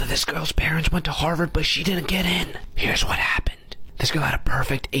this girl's parents went to Harvard, but she didn't get in. Here's what happened. This girl had a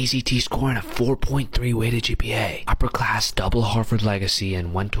perfect ACT score and a 4.3 weighted GPA, upper class, double Harvard legacy,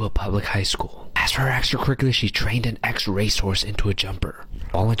 and went to a public high school. As for her extracurriculars, she trained an ex-racehorse into a jumper,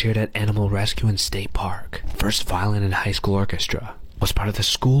 volunteered at Animal Rescue and State Park, first violin in high school orchestra, was part of the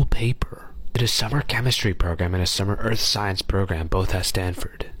school paper, did a summer chemistry program and a summer earth science program, both at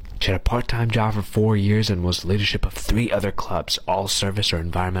Stanford. She had a part-time job for 4 years and was leadership of 3 other clubs, all service or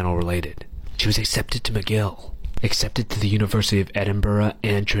environmental related. She was accepted to McGill, accepted to the University of Edinburgh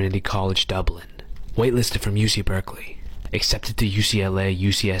and Trinity College Dublin, waitlisted from UC Berkeley, accepted to UCLA,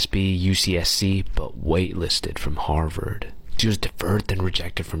 UCSB, UCSC, but waitlisted from Harvard. She was deferred then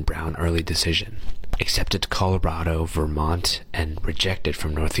rejected from Brown early decision, accepted to Colorado, Vermont, and rejected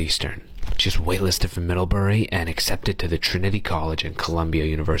from Northeastern. She was waitlisted from Middlebury and accepted to the Trinity College and Columbia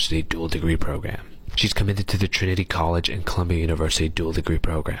University dual degree program. She's committed to the Trinity College and Columbia University dual degree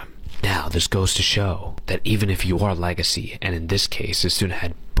program. Now, this goes to show that even if you are legacy, and in this case, the student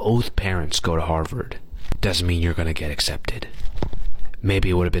had both parents go to Harvard, doesn't mean you're going to get accepted.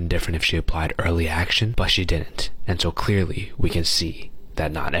 Maybe it would have been different if she applied early action, but she didn't. And so clearly, we can see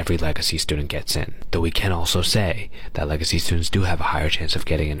that not every legacy student gets in. Though we can also say that legacy students do have a higher chance of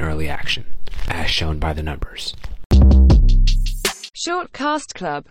getting an early action, as shown by the numbers. Short Cast Club